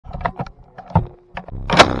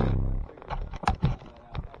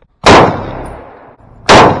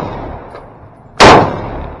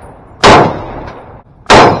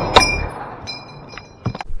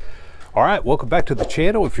All right, welcome back to the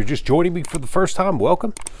channel. If you're just joining me for the first time,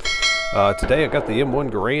 welcome. Today I got the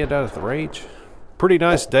M1 Garand out at the range. Pretty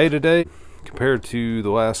nice day today compared to the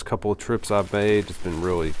last couple of trips I've made. It's been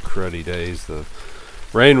really cruddy days. The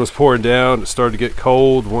rain was pouring down. It started to get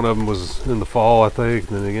cold. One of them was in the fall, I think,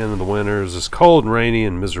 and then again in the winter. It was just cold and rainy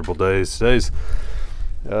and miserable days. Today's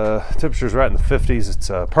temperature's right in the 50s. It's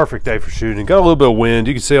a perfect day for shooting. Got a little bit of wind.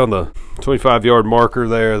 You can see on the 25-yard marker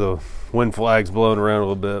there, the wind flag's blowing around a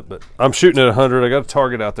little bit, but I'm shooting at 100. I got a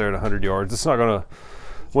target out there at 100 yards. It's not gonna,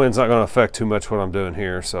 wind's not gonna affect too much what I'm doing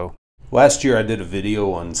here. So last year I did a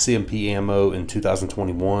video on CMP ammo in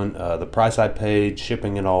 2021, the price I paid,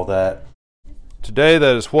 shipping and all that. Today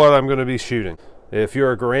that is what I'm gonna be shooting. If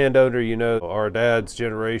you're a Garand owner, you know our dad's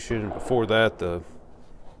generation, before that the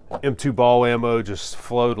M2 ball ammo just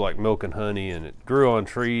flowed like milk and honey, and it grew on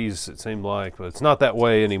trees, it seemed like, but it's not that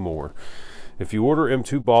way anymore. If you order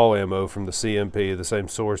M2 ball ammo from the CMP, the same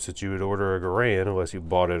source that you would order a Garand, unless you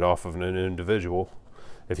bought it off of an individual.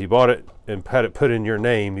 If you bought it and had it put in your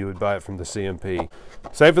name, you would buy it from the CMP.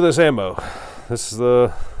 Same for this ammo. This is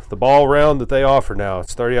the ball round that they offer now.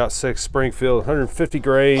 It's 30-06 Springfield, 150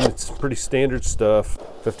 grain. It's pretty standard stuff.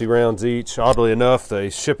 50 rounds each. Oddly enough,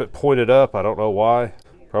 they ship it pointed up. I don't know why.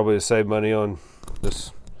 Probably to save money on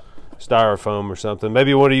this styrofoam or something.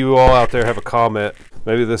 Maybe one of you all out there have a comment.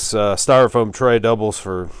 Maybe this styrofoam tray doubles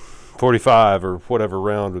for 45 or whatever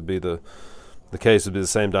round would be the case, would be the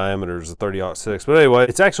same diameter as the 30-06. But anyway,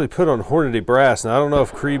 it's actually put on Hornady brass. Now I don't know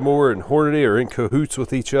if Creedmoor and Hornady are in cahoots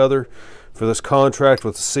with each other for this contract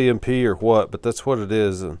with the CMP or what, but that's what it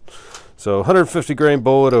is. And so 150 grain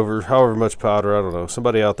bullet over however much powder, I don't know.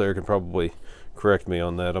 Somebody out there can probably correct me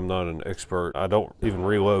on that. I'm not an expert. I don't even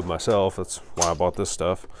reload myself. That's why I bought this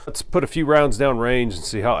stuff. Let's put a few rounds down range and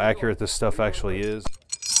see how accurate this stuff actually is.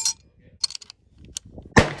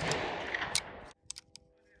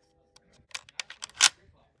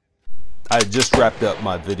 I just wrapped up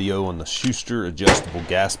my video on the Schuster adjustable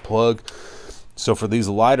gas plug. So for these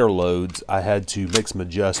lighter loads, I had to make some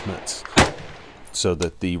adjustments so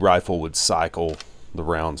that the rifle would cycle the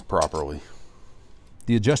rounds properly.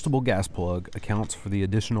 The adjustable gas plug accounts for the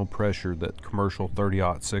additional pressure that commercial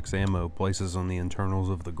 30-06 ammo places on the internals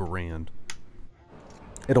of the Garand.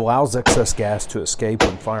 It allows excess gas to escape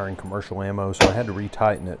when firing commercial ammo, so I had to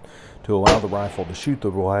retighten it to allow the rifle to shoot the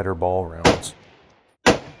lighter ball rounds.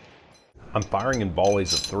 I'm firing in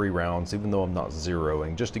volleys of 3 rounds, even though I'm not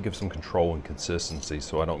zeroing, just to give some control and consistency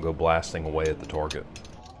so I don't go blasting away at the target.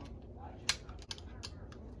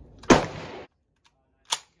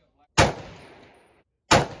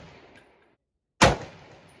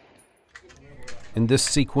 In this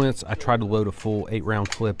sequence, I tried to load a full 8-round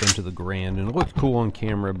clip into the Garand, and it looked cool on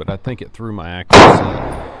camera, but I think it threw my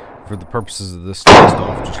accuracy for the purposes of this test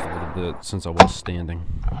off just a little bit since I was standing.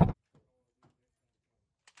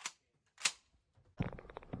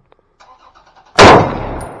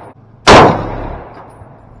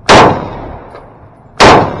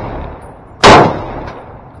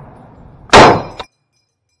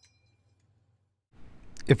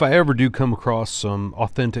 If I ever do come across some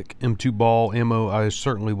authentic M2 ball ammo, I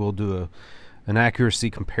certainly will do an accuracy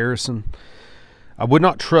comparison. I would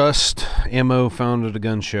not trust ammo found at a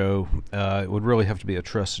gun show. It would really have to be a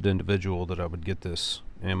trusted individual that I would get this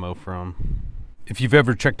ammo from. If you've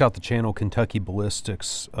ever checked out the channel Kentucky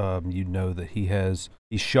Ballistics, you'd know that he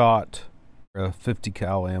shot 50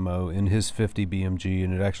 cal ammo in his 50 BMG,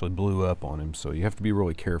 and it actually blew up on him. So you have to be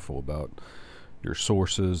really careful about your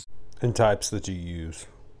sources and types that you use.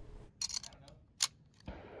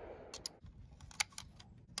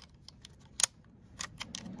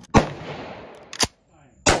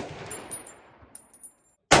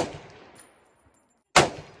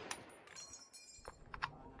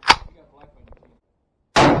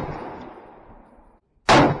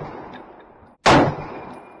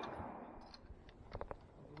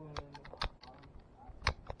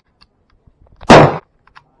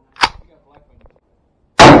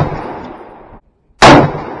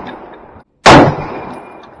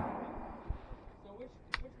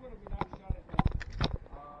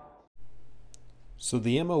 So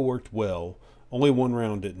the ammo worked well, only 1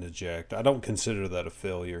 round didn't eject. I don't consider that a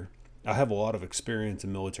failure. I have a lot of experience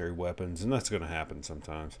in military weapons, and that's going to happen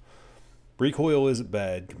sometimes. Recoil isn't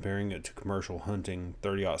bad comparing it to commercial hunting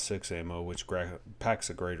 30-06 ammo, which packs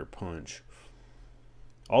a greater punch.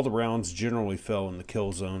 All the rounds generally fell in the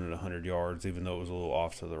kill zone at 100 yards, even though it was a little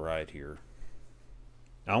off to the right here.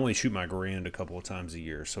 I only shoot my Garand a couple of times a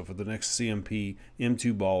year, so for the next CMP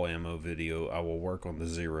M2 ball ammo video, I will work on the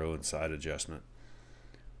zero and side adjustment.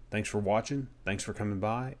 Thanks for watching, thanks for coming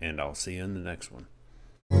by, and I'll see you in the next one.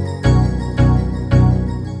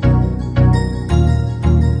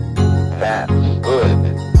 that.